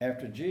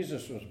After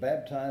Jesus was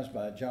baptized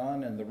by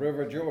John in the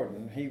river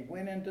Jordan, he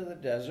went into the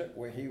desert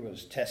where he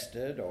was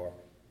tested or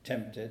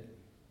tempted.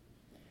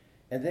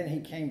 And then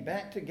he came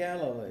back to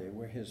Galilee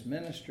where his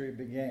ministry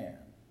began.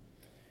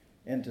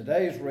 In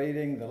today's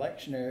reading, the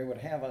lectionary would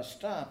have us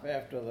stop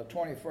after the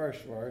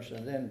 21st verse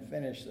and then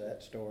finish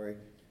that story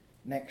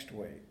next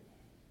week.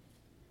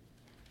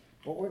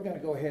 But we're going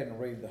to go ahead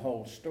and read the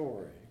whole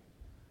story.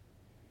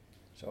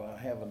 So I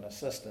have an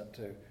assistant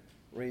to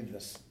read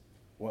this,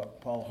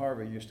 what Paul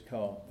Harvey used to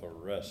call the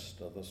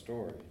rest of the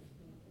story.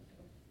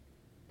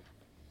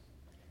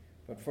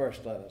 But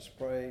first, let us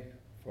pray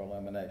for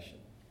illumination.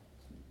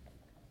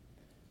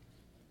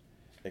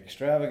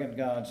 Extravagant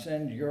God,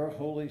 send your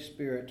Holy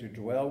Spirit to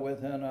dwell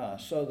within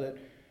us so that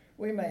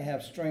we may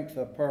have strength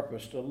of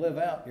purpose to live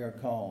out your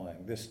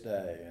calling this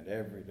day and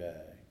every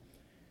day.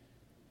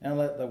 And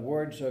let the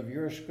words of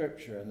your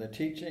scripture and the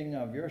teaching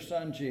of your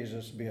Son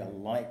Jesus be a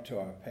light to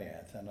our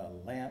path and a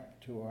lamp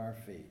to our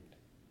feet.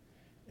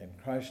 In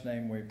Christ's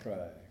name we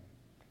pray.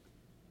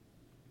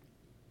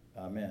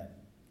 Amen.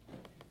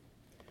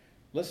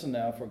 Listen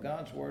now for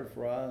God's word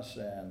for us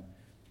and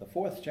the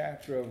 4th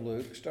chapter of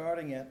Luke,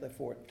 starting at the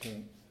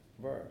 14th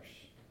verse.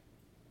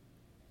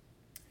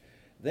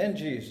 Then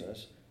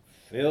Jesus,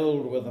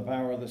 filled with the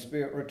power of the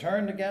Spirit,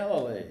 returned to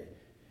Galilee,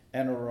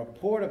 and a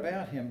report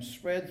about him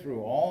spread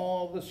through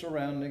all the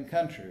surrounding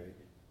country.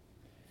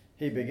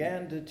 He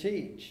began to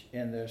teach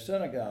in their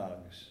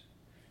synagogues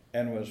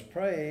and was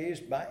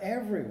praised by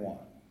everyone.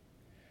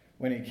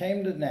 When he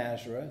came to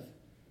Nazareth,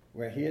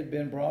 where he had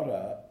been brought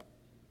up,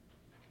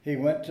 he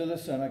went to the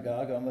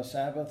synagogue on the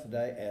Sabbath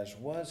day, as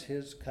was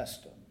his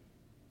custom.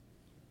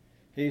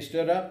 He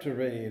stood up to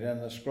read,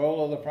 and the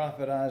scroll of the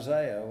prophet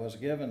Isaiah was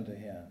given to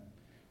him.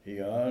 He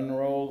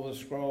unrolled the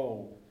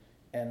scroll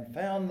and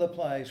found the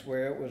place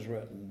where it was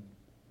written,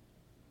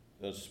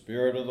 "The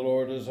Spirit of the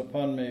Lord is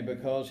upon me,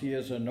 because he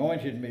has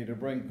anointed me to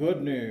bring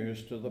good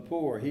news to the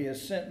poor. He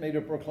has sent me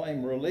to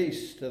proclaim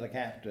release to the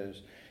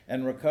captives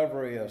and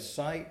recovery of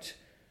sight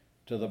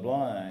to the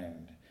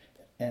blind,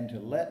 and to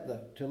let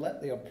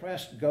the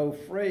oppressed go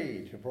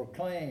free, to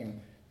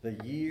proclaim the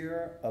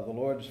year of the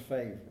Lord's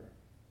favor."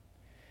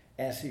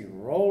 As he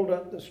rolled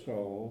up the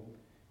scroll,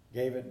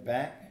 gave it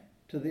back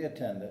to the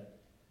attendant,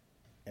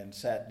 and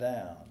sat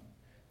down,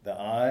 the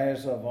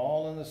eyes of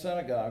all in the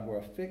synagogue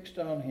were fixed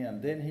on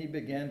him. Then he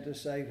began to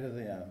say to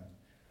them,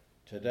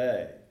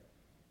 "Today,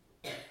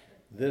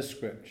 this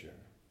scripture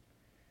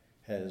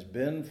has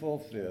been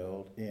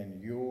fulfilled in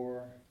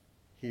your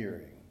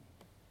hearing."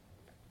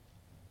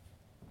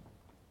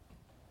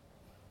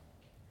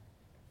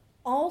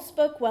 All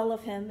spoke well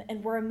of him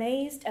and were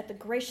amazed at the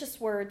gracious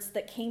words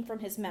that came from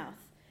his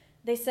mouth.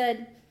 They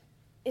said,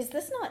 "Is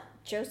this not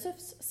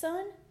Joseph's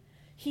son?"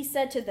 He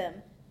said to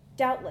them,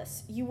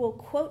 "Doubtless you will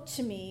quote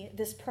to me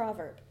this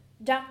proverb,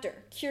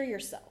 'Doctor, cure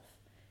yourself.'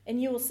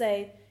 And you will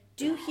say,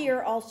 'Do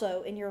here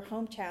also in your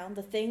hometown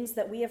the things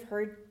that we have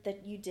heard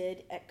that you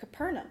did at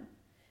Capernaum.'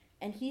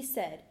 And he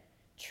said,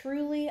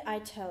 'Truly I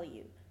tell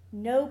you,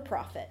 no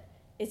prophet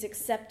is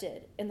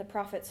accepted in the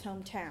prophet's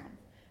hometown.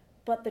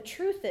 But the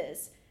truth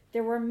is,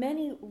 there were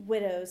many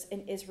widows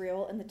in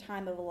Israel in the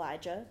time of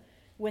Elijah,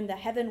 when the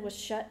heaven was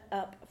shut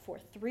up for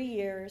 3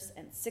 years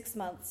and 6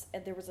 months,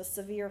 and there was a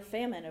severe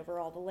famine over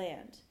all the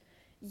land.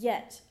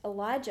 Yet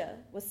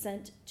Elijah was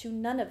sent to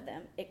none of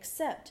them,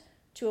 except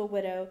to a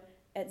widow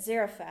at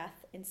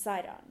Zarephath in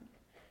Sidon.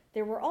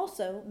 There were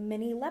also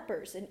many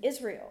lepers in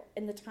Israel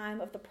in the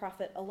time of the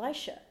prophet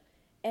Elisha,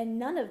 and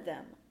none of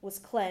them was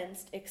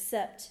cleansed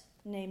except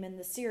Naaman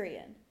the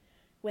Syrian.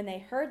 When they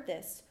heard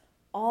this,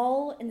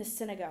 all in the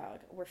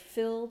synagogue were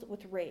filled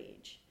with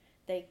rage.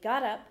 They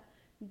got up,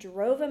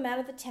 drove him out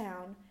of the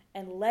town,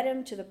 and led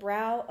him to the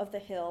brow of the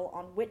hill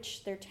on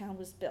which their town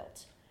was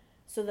built,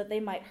 so that they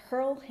might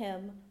hurl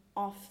him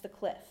off the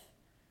cliff.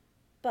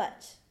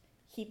 But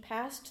he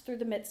passed through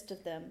the midst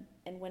of them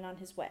and went on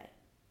his way.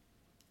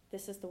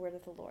 This is the word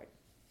of the Lord.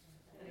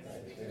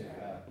 Thanks be to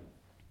God.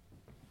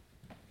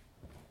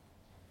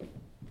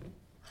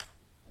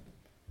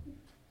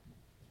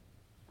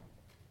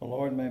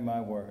 Lord, may my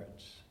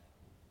words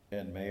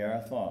and may our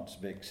thoughts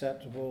be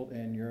acceptable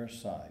in your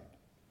sight,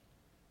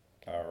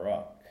 our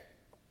rock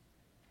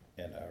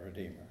and our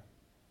Redeemer.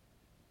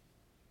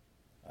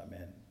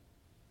 Amen.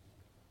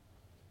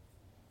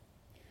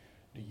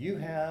 Do you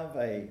have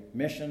a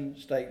mission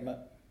statement?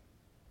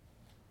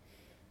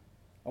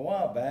 A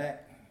while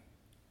back,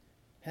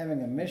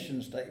 having a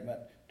mission statement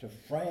to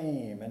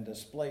frame and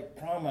display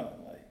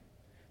prominently,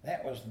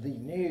 that was the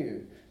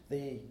new,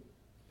 the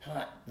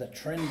hot, the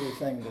trendy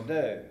thing to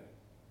do.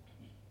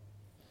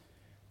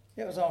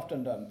 It was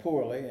often done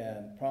poorly,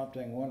 and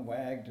prompting one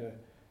wag to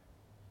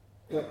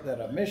put that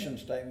a mission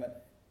statement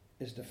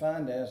is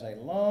defined as a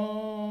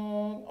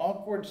long,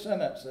 awkward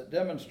sentence that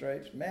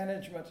demonstrates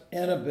management's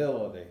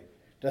inability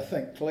to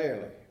think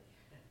clearly.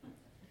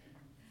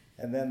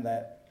 And then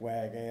that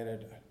wag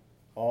added,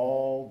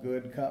 all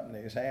good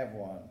companies have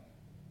one.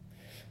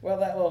 Well,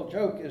 that little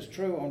joke is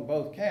true on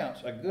both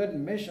counts. A good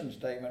mission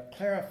statement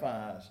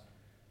clarifies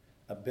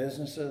of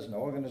businesses and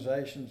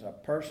organizations,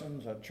 of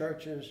persons, of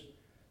churches,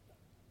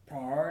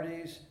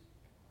 priorities,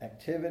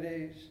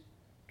 activities,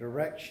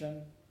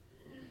 direction.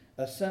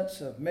 A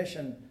sense of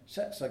mission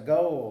sets a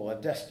goal, a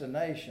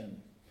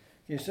destination.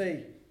 You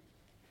see,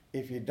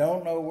 if you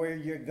don't know where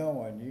you're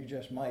going, you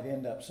just might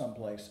end up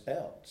someplace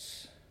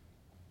else.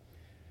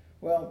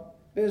 Well,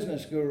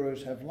 business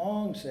gurus have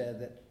long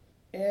said that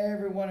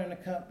everyone in a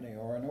company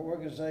or an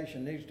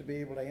organization needs to be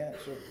able to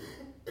answer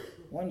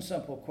one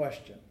simple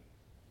question: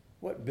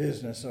 what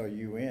business are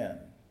you in?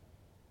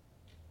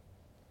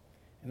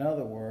 In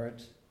other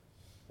words,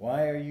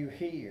 why are you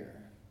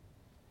here?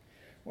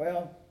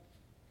 Well,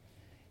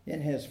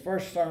 in his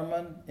first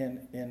sermon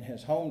in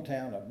his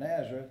hometown of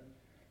Nazareth,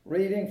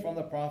 reading from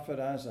the prophet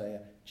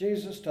Isaiah,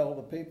 Jesus told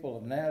the people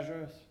of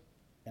Nazareth,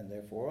 and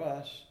therefore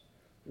us,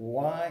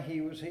 why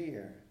he was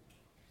here.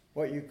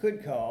 What you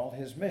could call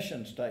his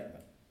mission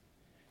statement.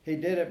 He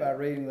did it by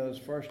reading those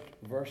first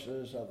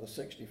verses of the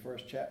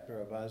 61st chapter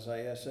of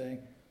Isaiah,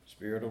 saying,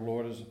 "Spirit of the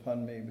Lord is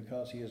upon me,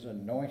 because he has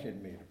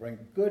anointed me to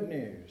bring good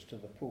news to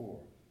the poor."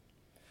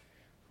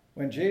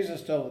 When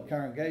Jesus told the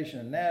congregation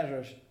in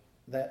Nazareth,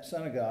 that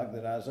synagogue,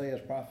 that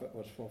Isaiah's prophet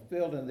was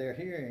fulfilled in their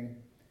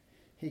hearing,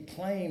 he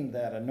claimed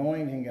that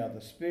anointing of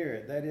the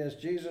Spirit. That is,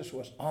 Jesus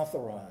was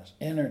authorized,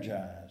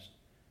 energized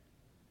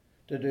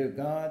to do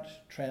God's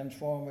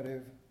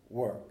transformative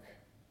work.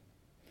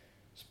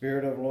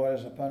 Spirit of the Lord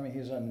is upon me.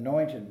 He's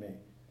anointed me.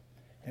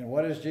 And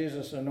what is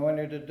Jesus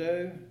anointed to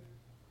do?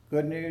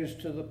 Good news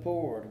to the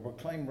poor, to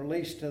proclaim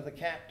release to the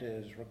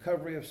captives,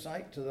 recovery of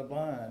sight to the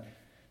blind,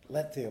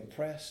 let the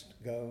oppressed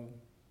go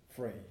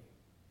free,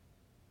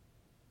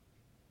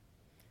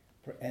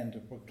 and to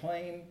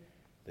proclaim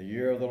the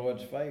year of the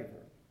Lord's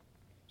favor.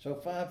 So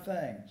 5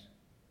 things: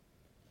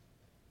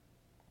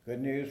 good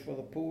news for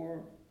the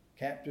poor,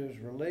 captives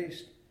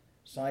released,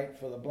 sight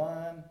for the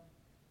blind,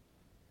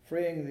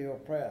 freeing the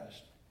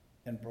oppressed,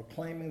 and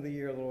proclaiming the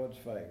year of the Lord's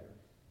favor.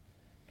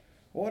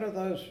 What do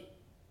those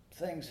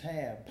things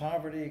have?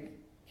 Poverty,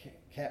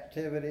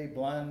 captivity,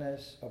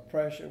 blindness,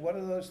 oppression. What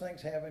do those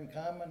things have in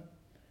common?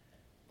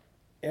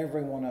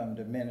 Every one of them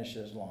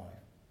diminishes life.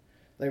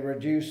 They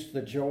reduce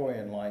the joy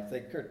in life.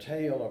 They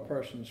curtail a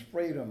person's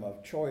freedom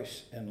of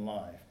choice in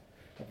life,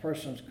 a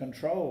person's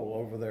control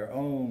over their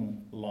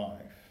own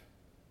life.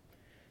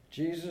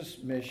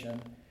 Jesus'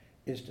 mission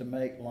is to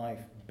make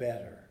life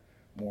better,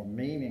 more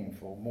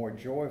meaningful, more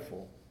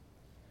joyful.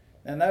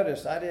 Now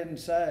notice, I didn't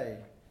say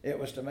it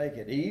was to make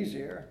it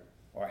easier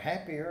or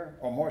happier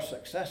or more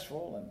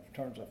successful in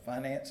terms of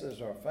finances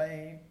or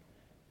fame,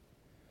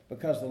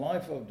 because the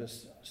life of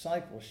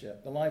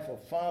discipleship, the life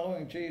of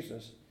following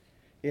Jesus,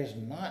 is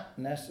not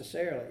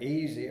necessarily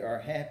easy or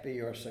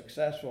happy or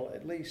successful,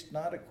 at least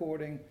not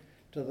according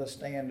to the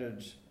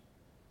standards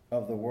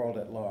of the world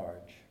at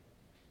large.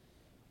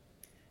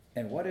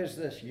 And what is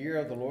this year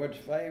of the Lord's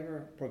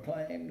favor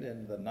proclaimed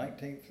in the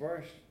 19th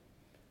verse?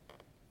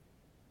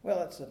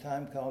 Well, it's a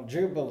time called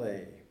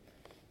Jubilee.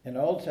 In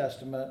the Old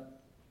Testament,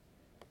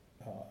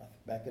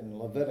 back in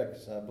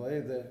Leviticus, I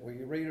believe, that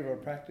we read of a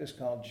practice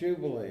called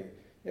Jubilee.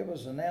 It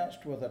was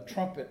announced with a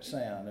trumpet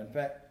sound. In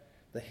fact,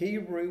 the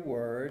Hebrew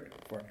word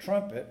for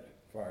trumpet,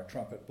 for our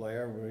trumpet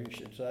player, we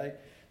should say,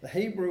 the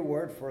Hebrew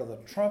word for the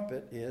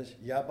trumpet is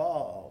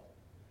yabal.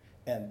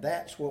 And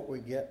that's what we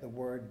get the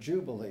word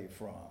Jubilee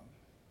from.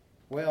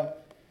 Well,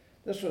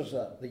 this was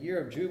the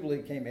year of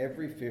Jubilee came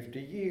every 50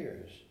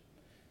 years.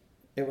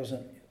 It was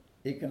an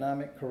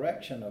economic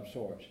correction of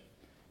sorts.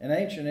 In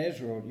ancient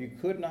Israel, you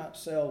could not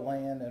sell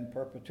land in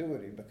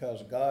perpetuity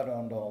because God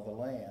owned all the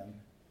land.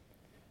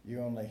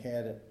 You only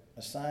had it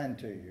assigned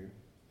to you.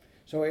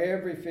 So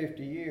every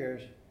 50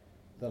 years,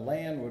 the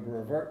land would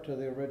revert to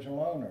the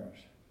original owners.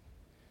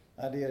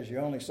 Idea is you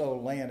only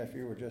sold land if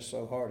you were just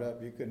so hard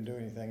up you couldn't do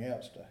anything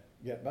else to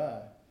get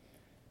by.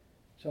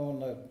 So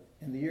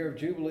in the year of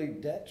Jubilee,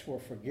 debts were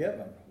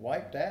forgiven,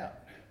 wiped out.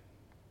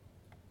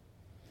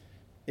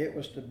 It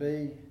was to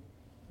be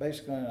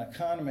basically an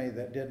economy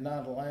that did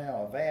not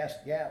allow a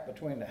vast gap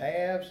between the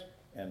haves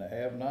and the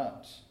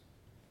have-nots.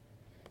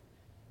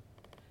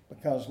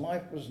 Because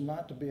life was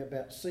not to be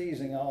about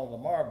seizing all the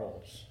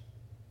marbles.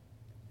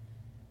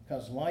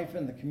 Because life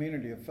in the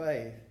community of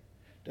faith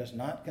does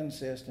not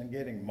consist in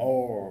getting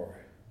more,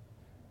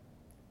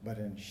 but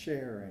in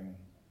sharing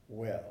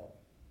well.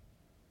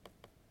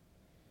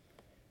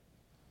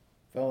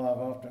 A fellow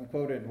I've often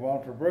quoted,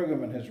 Walter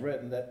Brueggemann, has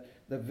written that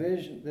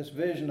this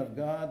vision of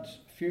God's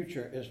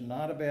future is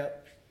not about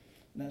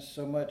not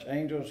so much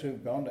angels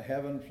who've gone to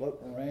heaven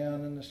floating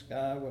around in the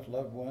sky with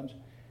loved ones.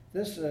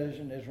 This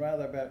vision is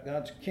rather about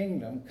God's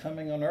kingdom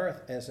coming on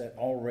earth as it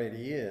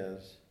already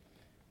is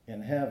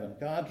in heaven.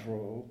 God's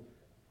rule,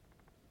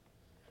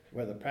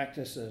 where the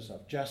practices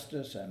of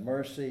justice and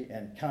mercy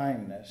and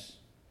kindness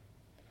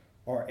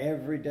are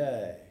every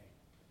day,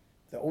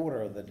 the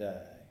order of the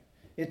day.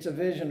 It's a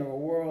vision of a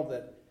world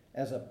that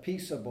has a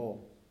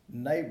peaceable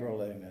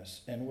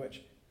neighborliness in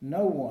which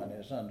no one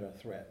is under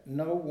threat,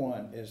 no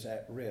one is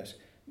at risk,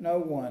 no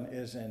one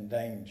is in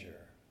danger,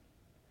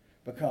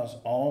 because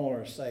all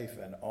are safe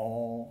and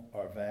all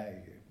are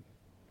valued.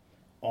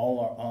 all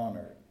are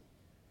honored,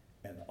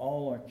 and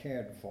all are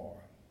cared for.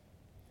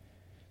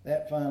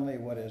 That finally,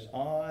 what is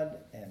odd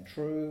and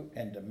true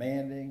and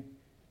demanding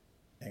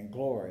and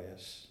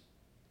glorious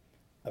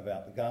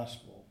about the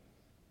gospel,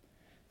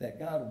 that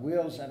God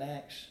wills and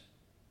acts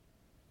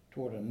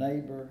toward a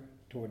neighbor,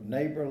 toward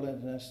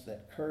neighborliness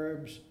that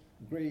curbs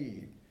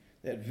greed,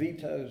 that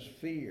vetoes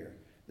fear,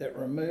 that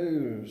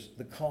removes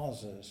the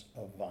causes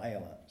of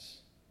violence.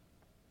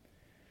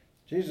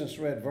 Jesus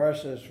read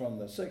verses from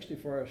the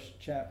 61st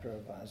chapter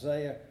of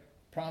Isaiah.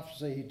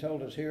 Prophecy, he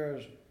told his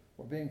hearers,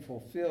 were being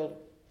fulfilled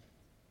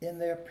in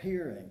their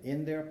hearing,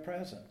 in their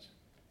presence.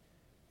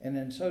 And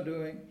in so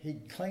doing,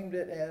 he claimed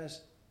it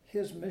as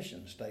his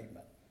mission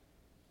statement.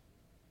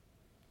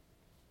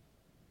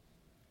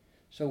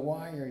 So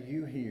why are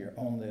you here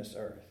on this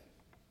earth?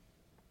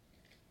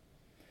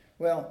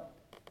 Well,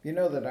 you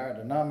know that our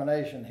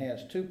denomination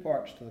has two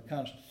parts to the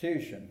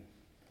Constitution.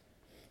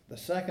 The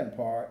second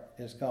part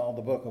is called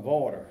the Book of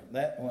Order.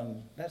 That's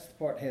the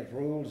part that has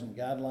rules and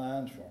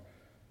guidelines for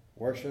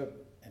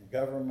worship and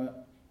government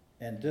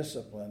and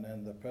discipline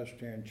in the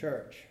Presbyterian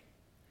Church.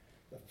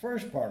 The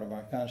first part of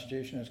our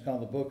Constitution is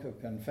called the Book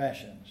of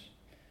Confessions.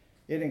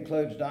 It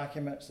includes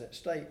documents that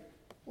state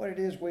what it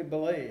is we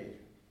believe,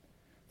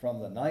 from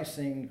the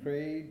Nicene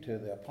Creed to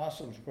the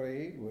Apostles'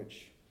 Creed,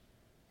 which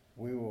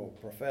we will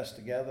profess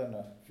together in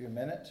a few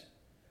minutes,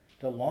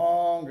 to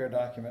longer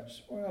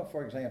documents, well,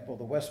 for example,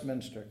 the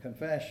Westminster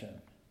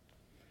Confession.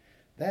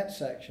 That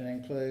section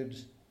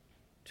includes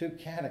two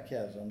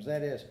catechisms,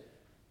 that is,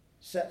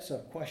 sets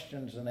of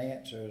questions and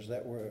answers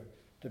that were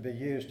to be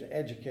used to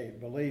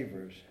educate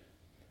believers.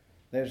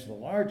 There's the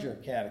larger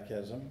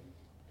catechism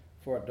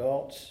for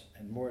adults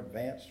and more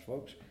advanced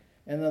folks,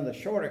 and then the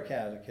shorter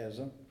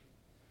catechism,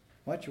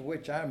 much of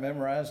which I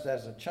memorized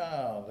as a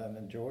child and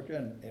in Georgia,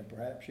 and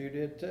perhaps you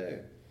did too.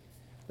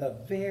 The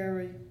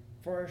very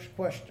first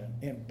question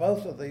in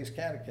both of these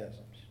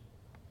catechisms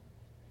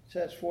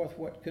sets forth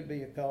what could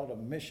be called a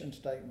mission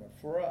statement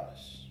for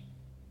us.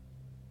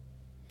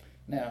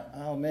 Now,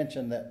 I'll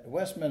mention that the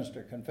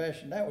Westminster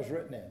Confession, that was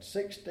written in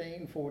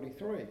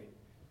 1643.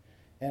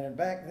 And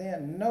back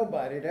then,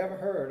 nobody had ever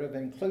heard of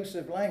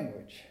inclusive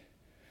language.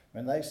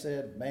 When they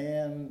said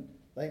man,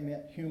 they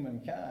meant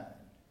humankind.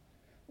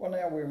 Well,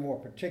 now we're more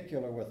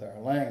particular with our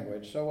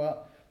language,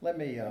 so let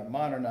me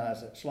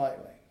modernize it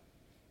slightly.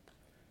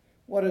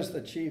 What is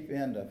the chief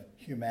end of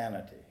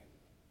humanity?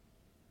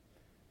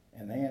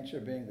 And the answer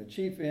being the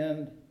chief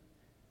end,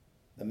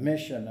 the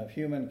mission of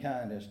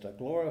humankind is to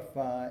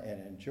glorify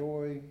and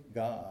enjoy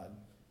God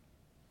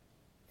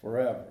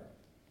forever.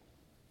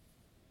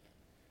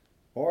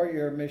 Or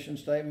your mission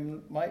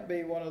statement might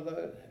be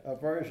a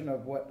version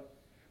of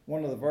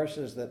one of the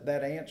verses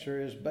that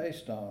answer is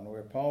based on,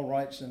 where Paul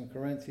writes in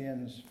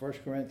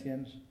 1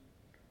 Corinthians,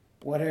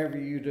 whatever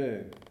you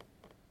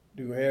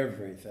do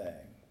everything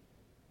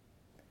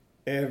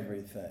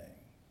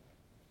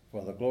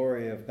for the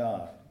glory of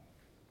God.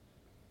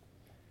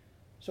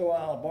 So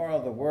I'll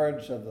borrow the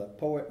words of the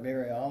poet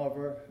Mary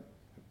Oliver,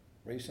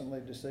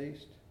 recently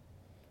deceased,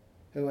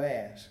 who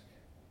asked,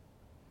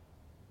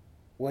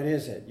 what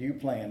is it you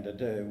plan to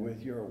do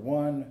with your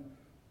one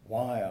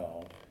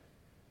wild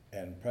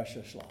and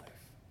precious life?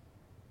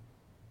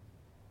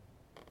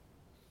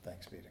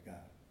 Thanks be to God.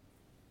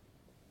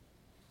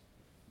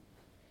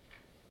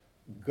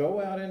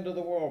 Go out into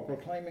the world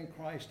proclaiming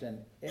Christ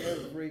in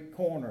every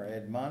corner,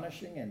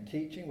 admonishing and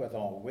teaching with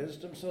all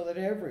wisdom, so that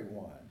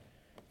everyone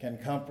can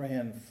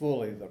comprehend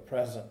fully the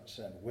presence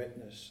and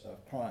witness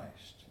of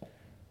Christ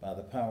by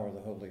the power of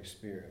the Holy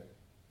Spirit.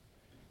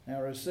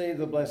 Now receive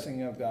the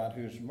blessing of God,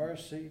 whose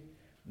mercy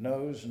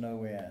knows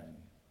no end.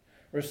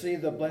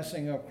 Receive the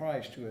blessing of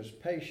Christ, who is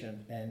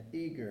patient and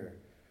eager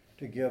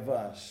to give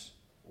us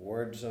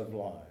words of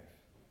life.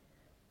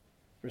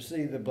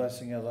 Receive the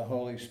blessing of the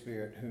Holy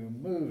Spirit, who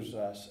moves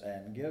us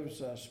and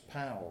gives us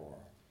power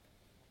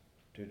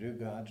to do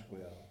God's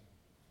will.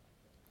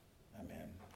 Amen.